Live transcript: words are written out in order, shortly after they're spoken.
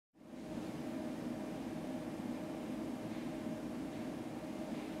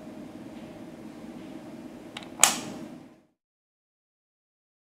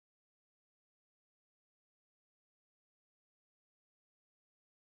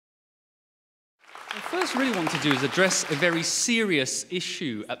First, I really want to do is address a very serious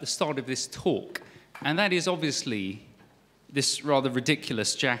issue at the start of this talk, and that is obviously this rather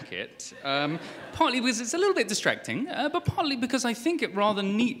ridiculous jacket, partly because it's a little bit distracting, but partly because I think it rather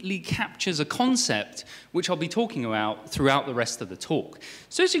neatly captures a concept which I'll be talking about throughout the rest of the talk.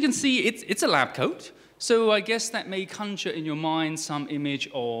 So as you can see, it's a lab coat. So I guess that may conjure in your mind some image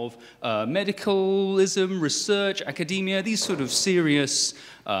of medicalism, research, academia, these sort of serious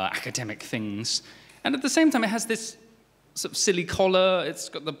academic things. And at the same time, it has this sort of silly collar. It's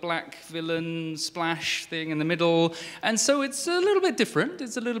got the black villain splash thing in the middle. And so it's a little bit different.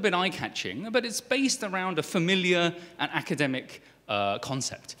 It's a little bit eye-catching, but it's based around a familiar and academic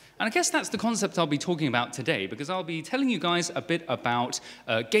concept. And I guess that's the concept I'll be talking about today, because I'll be telling you guys a bit about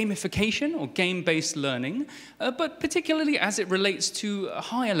gamification or game-based learning, but particularly as it relates to a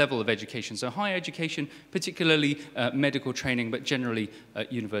higher level of education. So higher education, particularly medical training, but generally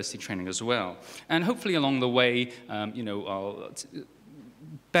university training as well. And hopefully along the way, I'll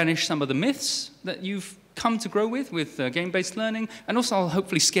banish some of the myths that you've come to grow with game-based learning, and also I'll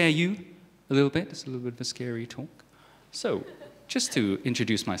hopefully scare you a little bit. It's a little bit of a scary talk. So, just to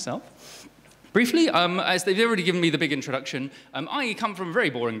introduce myself briefly, as they've already given me the big introduction, I come from a very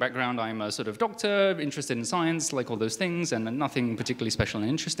boring background. I'm a sort of doctor, interested in science, like all those things, and nothing particularly special and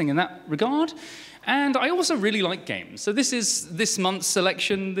interesting in that regard. And I also really like games. So this is this month's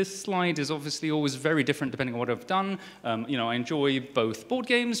selection. This slide is obviously always very different depending on what I've done. I enjoy both board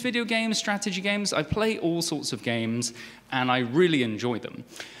games, video games, strategy games. I play all sorts of games, and I really enjoy them.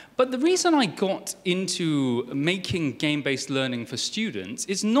 But the reason I got into making game-based learning for students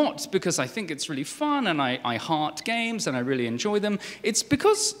is not because I think it's really fun and I heart games and I really enjoy them. It's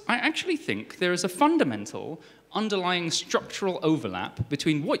because I actually think there is a fundamental underlying structural overlap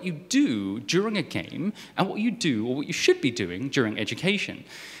between what you do during a game and what you do or what you should be doing during education.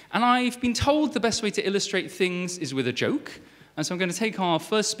 And I've been told the best way to illustrate things is with a joke. And so I'm going to take our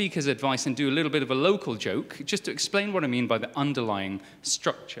first speaker's advice and do a little bit of a local joke, just to explain what I mean by the underlying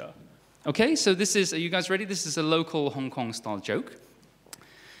structure. Okay, so this is, are you guys ready? This is a local Hong Kong-style joke.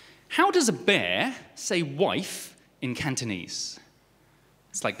 How does a bear say wife in Cantonese?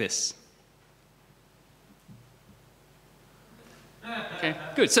 It's like this. Okay,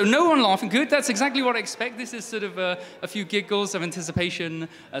 good. So no one laughing. Good. That's exactly what I expect. This is sort of a few giggles of anticipation.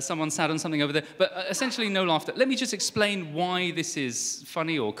 Someone sat on something over there. But essentially no laughter. Let me just explain why this is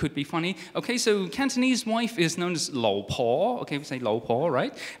funny or could be funny. Okay, so Cantonese wife is known as lo paw. Okay, we say lo paw,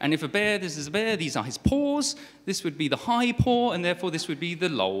 right? And if a bear, this is a bear, these are his paws. This would be the high paw, and therefore this would be the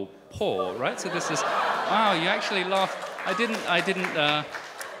low paw, right? So this is, wow, you actually laughed. I didn't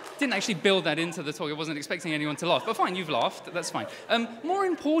actually build that into the talk. I wasn't expecting anyone to laugh. But fine, you've laughed. That's fine. More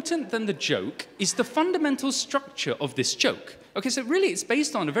important than the joke is the fundamental structure of this joke. Okay, so really it's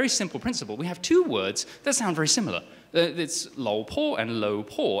based on a very simple principle. We have two words that sound very similar. It's low paw and low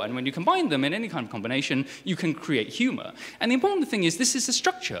paw. And when you combine them in any kind of combination, you can create humor. And the important thing is this is a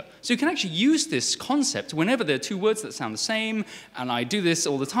structure. So you can actually use this concept whenever there are two words that sound the same. And I do this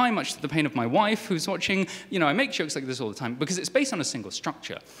all the time, much to the pain of my wife who's watching. I make jokes like this all the time because it's based on a single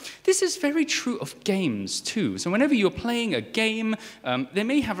structure. This is very true of games too. So whenever you're playing a game, they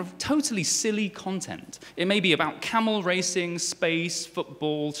may have a totally silly content. It may be about camel racing, space,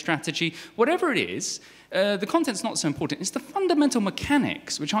 football, strategy, whatever it is. The content's not so important. It's the fundamental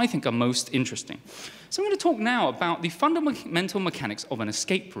mechanics which I think are most interesting. So I'm going to talk now about the fundamental mechanics of an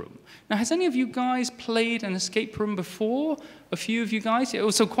escape room. Now, has any of you guys played an escape room before? A few of you guys? Yeah,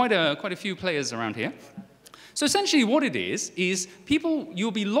 also quite a few players around here. So essentially what it is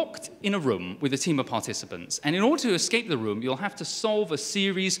you'll be locked in a room with a team of participants. And in order to escape the room, you'll have to solve a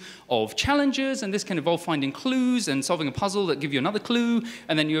series of challenges. And this can involve finding clues and solving a puzzle that give you another clue.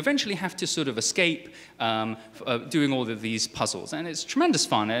 And then you eventually have to sort of escape doing all of these puzzles. And it's tremendous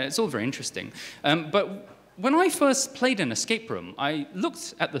fun. And it's all very interesting. But when I first played an escape room, I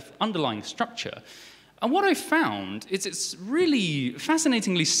looked at the underlying structure. And what I found is it's really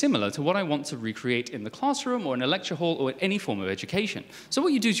fascinatingly similar to what I want to recreate in the classroom or in a lecture hall or in any form of education. So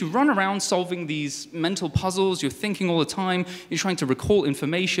what you do is you run around solving these mental puzzles, you're thinking all the time, you're trying to recall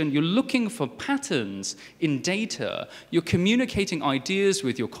information, you're looking for patterns in data, you're communicating ideas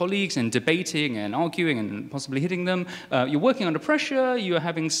with your colleagues and debating and arguing and possibly hitting them, you're working under pressure, you're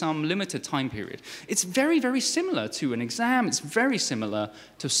having some limited time period. It's very, very similar to an exam, it's very similar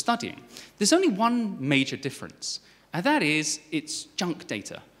to studying. There's only one major difference, and that is it's junk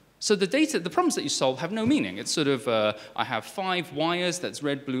data. So the problems that you solve have no meaning. It's sort of, I have 5 wires, that's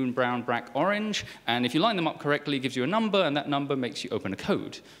red, blue, brown, black, orange, and if you line them up correctly, it gives you a number, and that number makes you open a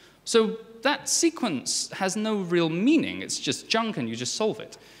code. So that sequence has no real meaning. It's just junk, and you just solve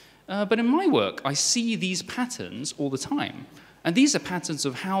it. But in my work, I see these patterns all the time. And these are patterns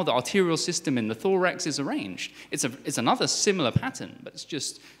of how the arterial system in the thorax is arranged. It's another similar pattern, but it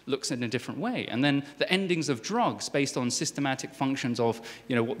just looks in a different way. And then the endings of drugs based on systematic functions of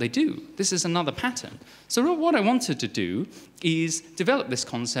what they do. This is another pattern. So what I wanted to do is develop this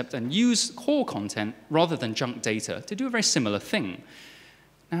concept and use core content rather than junk data to do a very similar thing.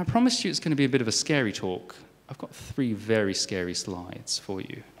 Now, I promised you it's going to be a bit of a scary talk. I've got 3 very scary slides for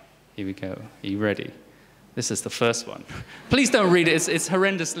you. Here we go. Are you ready? This is the first one. Please don't read it. It's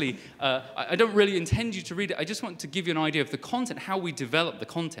horrendously, I don't really intend you to read it. I just want to give you an idea of the content, how we develop the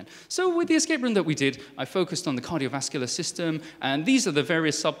content. So with the escape room that we did, I focused on the cardiovascular system, and these are the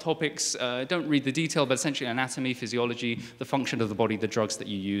various subtopics. Don't read the detail, but essentially anatomy, physiology, the function of the body, the drugs that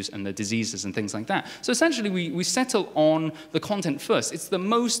you use, and the diseases and things like that. So essentially, we settle on the content first. It's the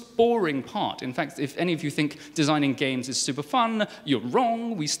most boring part. In fact, if any of you think designing games is super fun, you're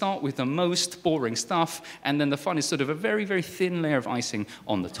wrong. We start with the most boring stuff, and then the fun is sort of a very, very thin layer of icing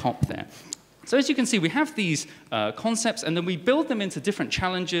on the top there. So as you can see, we have these concepts, and then we build them into different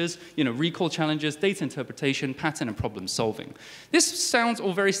challenges, recall challenges, data interpretation, pattern, and problem solving. This sounds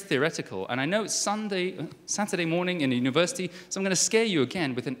all very theoretical, and I know it's Saturday morning in a university, so I'm going to scare you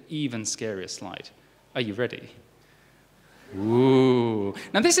again with an even scarier slide. Are you ready? Ooh.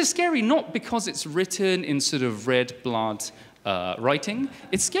 Now, this is scary not because it's written in sort of red blood writing.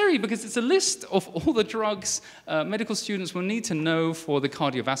 It's scary because it's a list of all the drugs medical students will need to know for the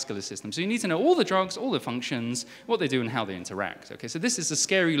cardiovascular system. So you need to know all the drugs, all the functions, what they do, and how they interact. Okay, so this is a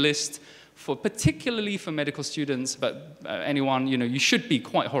scary list particularly for medical students, but anyone, you should be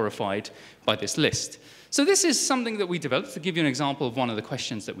quite horrified by this list. So this is something that we developed to give you an example of one of the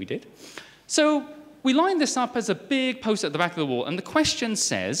questions that we did. So we lined this up as a big poster at the back of the wall, and the question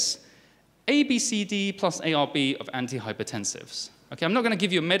says, ABCD plus ARB of antihypertensives. Okay, I'm not going to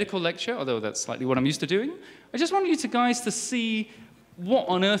give you a medical lecture, although that's slightly what I'm used to doing. I just want you guys to see what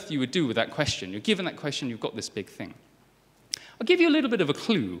on earth you would do with that question. You're given that question, you've got this big thing. I'll give you a little bit of a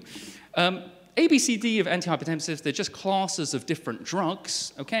clue. ABCD of antihypertensives, they're just classes of different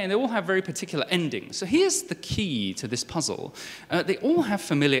drugs, okay, and they all have very particular endings. So here's the key to this puzzle. They all have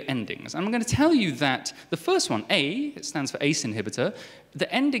familiar endings. And I'm going to tell you that the first one, A, it stands for ACE inhibitor,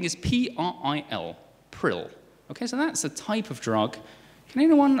 the ending is PRIL, PRIL. Okay, so that's a type of drug. Can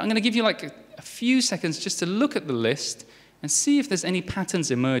anyone, I'm going to give you like a few seconds just to look at the list and see if there's any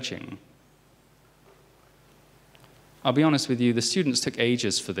patterns emerging. I'll be honest with you, the students took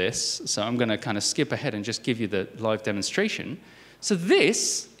ages for this, so I'm going to kind of skip ahead and just give you the live demonstration. So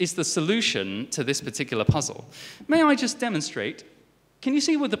this is the solution to this particular puzzle. May I just demonstrate? Can you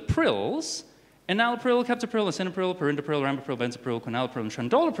see with the prils, enalapril, captopril, lisinopril, perindopril, ramipril, benzopril, quinapril,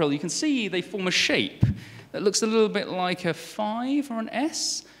 and trandolapril, you can see they form a shape that looks a little bit like a 5 or an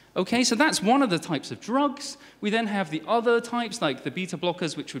S. Okay, so that's one of the types of drugs. We then have the other types, like the beta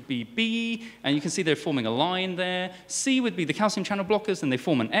blockers, which would be B, and you can see they're forming a line there. C would be the calcium channel blockers, and they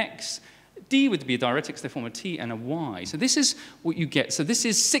form an X. D would be diuretics, they form a T and a Y. So this is what you get. So this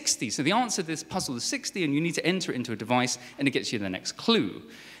is 60. So the answer to this puzzle is 60, and you need to enter it into a device, and it gets you the next clue.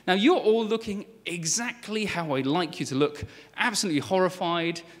 Now, you're all looking exactly how I'd like you to look, absolutely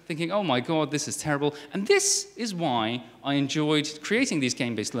horrified, thinking, oh my God, this is terrible. And this is why I enjoyed creating these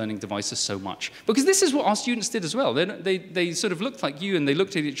game-based learning devices so much. Because this is what our students did as well. They sort of looked like you, and they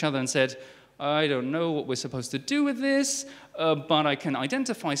looked at each other and said, I don't know what we're supposed to do with this, but I can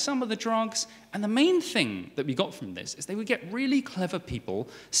identify some of the drugs. And the main thing that we got from this is they would get really clever people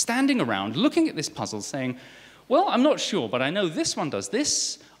standing around looking at this puzzle saying, well, I'm not sure, but I know this one does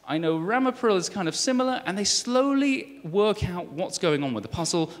this. I know ramipril is kind of similar, and they slowly work out what's going on with the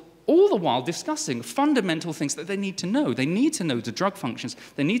puzzle, all the while discussing fundamental things that they need to know. They need to know the drug functions,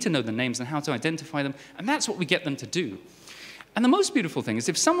 they need to know the names and how to identify them, and that's what we get them to do. And the most beautiful thing is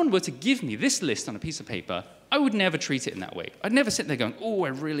if someone were to give me this list on a piece of paper, I would never treat it in that way. I'd never sit there going, oh, I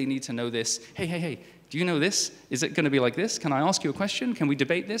really need to know this. Hey, do you know this? Is it going to be like this? Can I ask you a question? Can we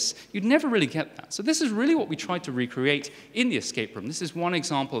debate this? You'd never really get that. So this is really what we tried to recreate in the escape room. This is one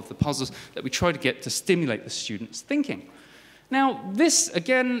example of the puzzles that we try to get to stimulate the students' thinking. Now, this,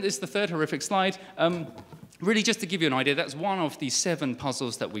 again, is the third horrific slide. Really, just to give you an idea, that's one of the 7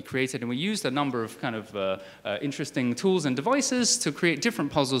 puzzles that we created, and we used a number of kind of interesting tools and devices to create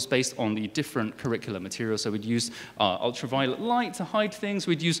different puzzles based on the different curricular materials. So we'd use ultraviolet light to hide things.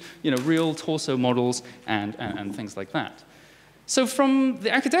 We'd use real torso models and things like that. So from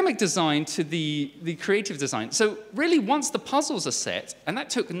the academic design to the creative design, so really once the puzzles are set, and that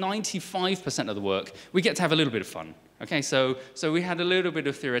took 95% of the work, we get to have a little bit of fun. Okay, so we had a little bit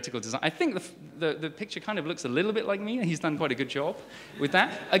of theoretical design. I think the picture kind of looks a little bit like me, and he's done quite a good job with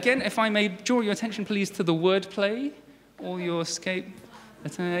that. Again, if I may draw your attention, please, to the wordplay, all your escape.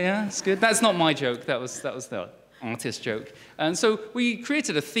 Yeah, it's good. That's not my joke. That was the artist joke. And so we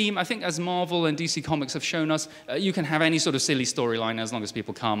created a theme. I think as Marvel and DC Comics have shown us, you can have any sort of silly storyline as long as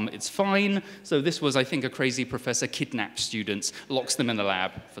people come. It's fine. So this was, I think, a crazy professor kidnaps students, locks them in the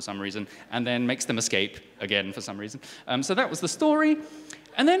lab for some reason, and then makes them escape again for some reason. So that was the story.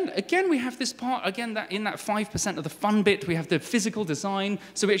 And then, again, we have this part, again, that in that 5% of the fun bit, we have the physical design.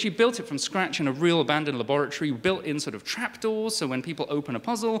 So we actually built it from scratch in a real abandoned laboratory. We built in sort of trapdoors, so when people open a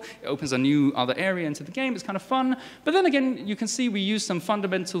puzzle, it opens a new other area into the game. It's kind of fun. But then again, you can see we use some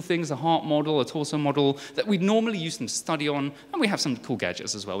fundamental things, a heart model, a torso model, that we'd normally use them to study on. And we have some cool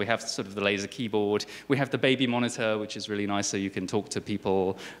gadgets as well. We have sort of the laser keyboard. We have the baby monitor, which is really nice, so you can talk to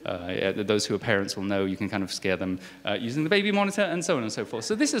people. Those who are parents will know you can kind of scare them using the baby monitor, and so on and so forth.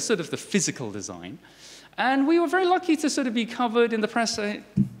 So this is sort of the physical design. And we were very lucky to sort of be covered in the press.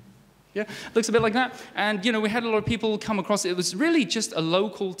 Yeah, looks a bit like that. And, you know, we had a lot of people come across. It was really just a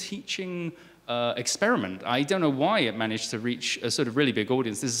local teaching experiment. I don't know why it managed to reach a sort of really big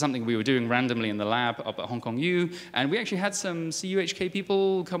audience. This is something we were doing randomly in the lab up at Hong Kong U, and we actually had some CUHK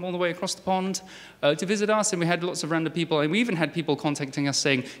people come all the way across the pond to visit us, and we had lots of random people, and we even had people contacting us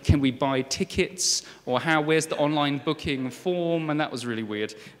saying, can we buy tickets, or where's the online booking form, and that was really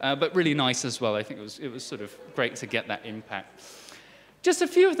weird, but really nice as well. I think it was sort of great to get that impact. Just a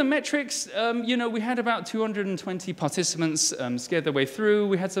few of the metrics, you know, we had about 220 participants scared their way through.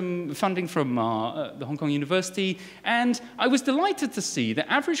 We had some funding from the Hong Kong University, and I was delighted to see the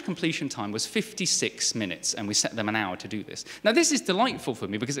average completion time was 56 minutes, and we set them an hour to do this. Now, this is delightful for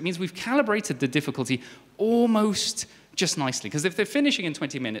me because it means we've calibrated the difficulty almost just nicely, because if they're finishing in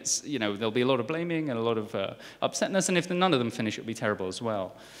 20 minutes, you know, there'll be a lot of blaming and a lot of upsetness, and if none of them finish, it'll be terrible as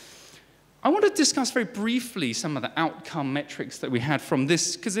well. I want to discuss very briefly some of the outcome metrics that we had from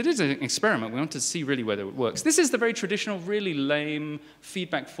this, because it is an experiment. We want to see really whether it works. This is the very traditional, really lame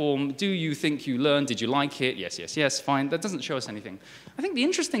feedback form. Do you think you learned? Did you like it? Yes, yes, yes, fine. That doesn't show us anything. I think the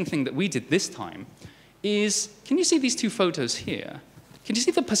interesting thing that we did this time is, can you see these two photos here? Can you see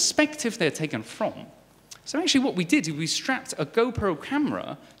the perspective they're taken from? So actually what we did is we strapped a GoPro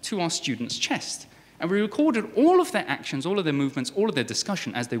camera to our student's chest. And we recorded all of their actions, all of their movements, all of their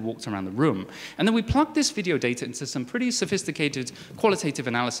discussion as they walked around the room. And then we plugged this video data into some pretty sophisticated qualitative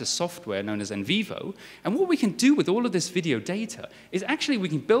analysis software known as NVivo. And what we can do with all of this video data is actually we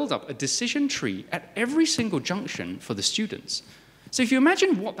can build up a decision tree at every single junction for the students. So if you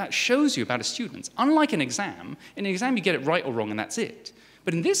imagine what that shows you about a student, unlike an exam, in an exam you get it right or wrong and that's it.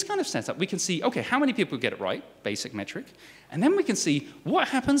 But in this kind of setup, we can see, okay, how many people get it right, basic metric, and then we can see what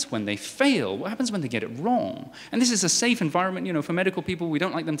happens when they fail, what happens when they get it wrong. And this is a safe environment, you know, for medical people. We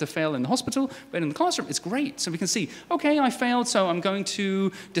don't like them to fail in the hospital, but in the classroom, it's great. So we can see, okay, I failed, so I'm going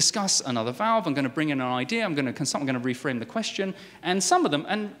to discuss another valve, I'm going to bring in an idea, I'm going to consult, I'm going to reframe the question, and some of them,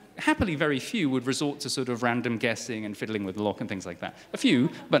 and happily very few, would resort to sort of random guessing and fiddling with the lock and things like that. A few,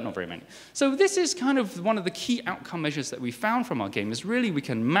 but not very many. So this is kind of one of the key outcome measures that we found from our game, is really we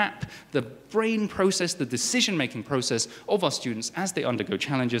can map the brain process, the decision-making process of our students as they undergo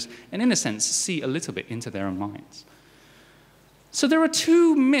challenges, and in a sense, see a little bit into their own minds. So there are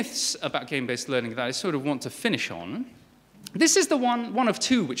two myths about game-based learning that I sort of want to finish on. This is the one of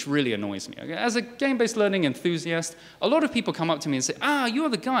two which really annoys me. As a game-based learning enthusiast, a lot of people come up to me and say, you're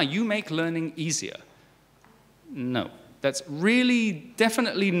the guy, you make learning easier. No, that's really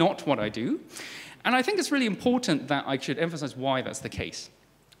definitely not what I do. And I think it's really important that I should emphasize why that's the case.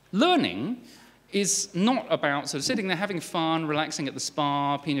 Learning is not about sort of sitting there having fun, relaxing at the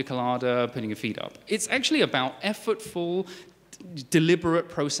spa, pina colada, putting your feet up. It's actually about effortful, deliberate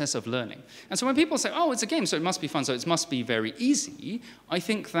process of learning. And so when people say, oh, it's a game, so it must be fun, so it must be very easy, I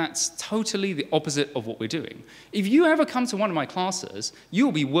think that's totally the opposite of what we're doing. If you ever come to one of my classes,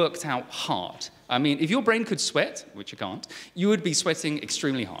 you'll be worked out hard. I mean, if your brain could sweat, which you can't, you would be sweating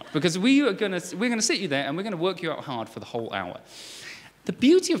extremely hard, because we're going to sit you there and we're going to work you out hard for the whole hour. The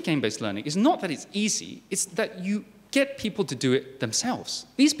beauty of game-based learning is not that it's easy, it's that you get people to do it themselves.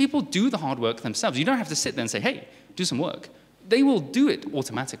 These people do the hard work themselves. You don't have to sit there and say, hey, do some work. They will do it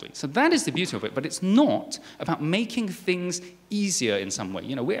automatically. So that is the beauty of it, but it's not about making things easier in some way.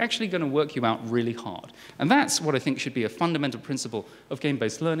 You know, we're actually going to work you out really hard. And that's what I think should be a fundamental principle of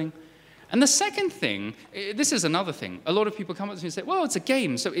game-based learning. And the second thing, this is another thing. A lot of people come up to me and say, well, it's a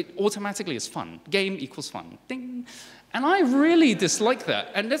game, so it automatically is fun. Game equals fun. Ding. And I really dislike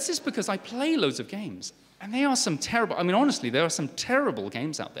that. And that's just because I play loads of games. And they are some terrible, I mean, honestly, there are some terrible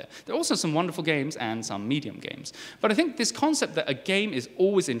games out there. There are also some wonderful games and some medium games. But I think this concept that a game is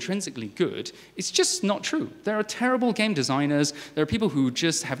always intrinsically good is just not true. There are terrible game designers. There are people who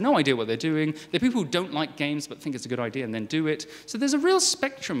just have no idea what they're doing. There are people who don't like games but think it's a good idea and then do it. So there's a real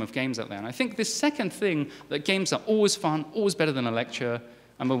spectrum of games out there. And I think this second thing, that games are always fun, always better than a lecture.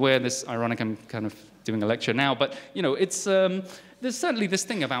 I'm aware this ironic, I'm kind of doing a lecture now, but you know, it's, there's certainly this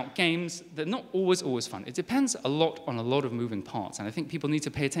thing about games that not always fun. It depends a lot on a lot of moving parts, and I think people need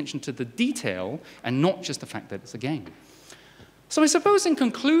to pay attention to the detail and not just the fact that it's a game. So I suppose in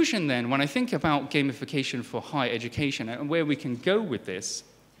conclusion then, when I think about gamification for higher education and where we can go with this,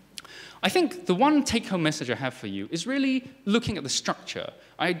 I think the one take-home message I have for you is really looking at the structure.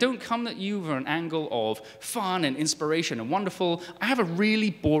 I don't come at you from an angle of fun and inspiration and wonderful. I have a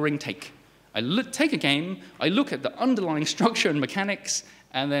really boring take. I take a game, I look at the underlying structure and mechanics,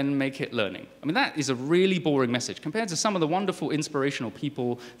 and then make it learning. I mean, that is a really boring message. Compared to some of the wonderful, inspirational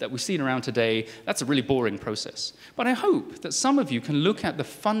people that we've seen around today, that's a really boring process. But I hope that some of you can look at the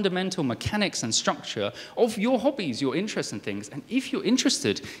fundamental mechanics and structure of your hobbies, your interests and things, and if you're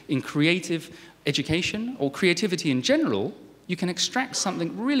interested in creative education or creativity in general, you can extract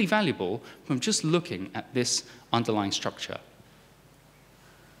something really valuable from just looking at this underlying structure.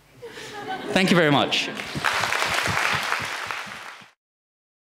 Thank you very much.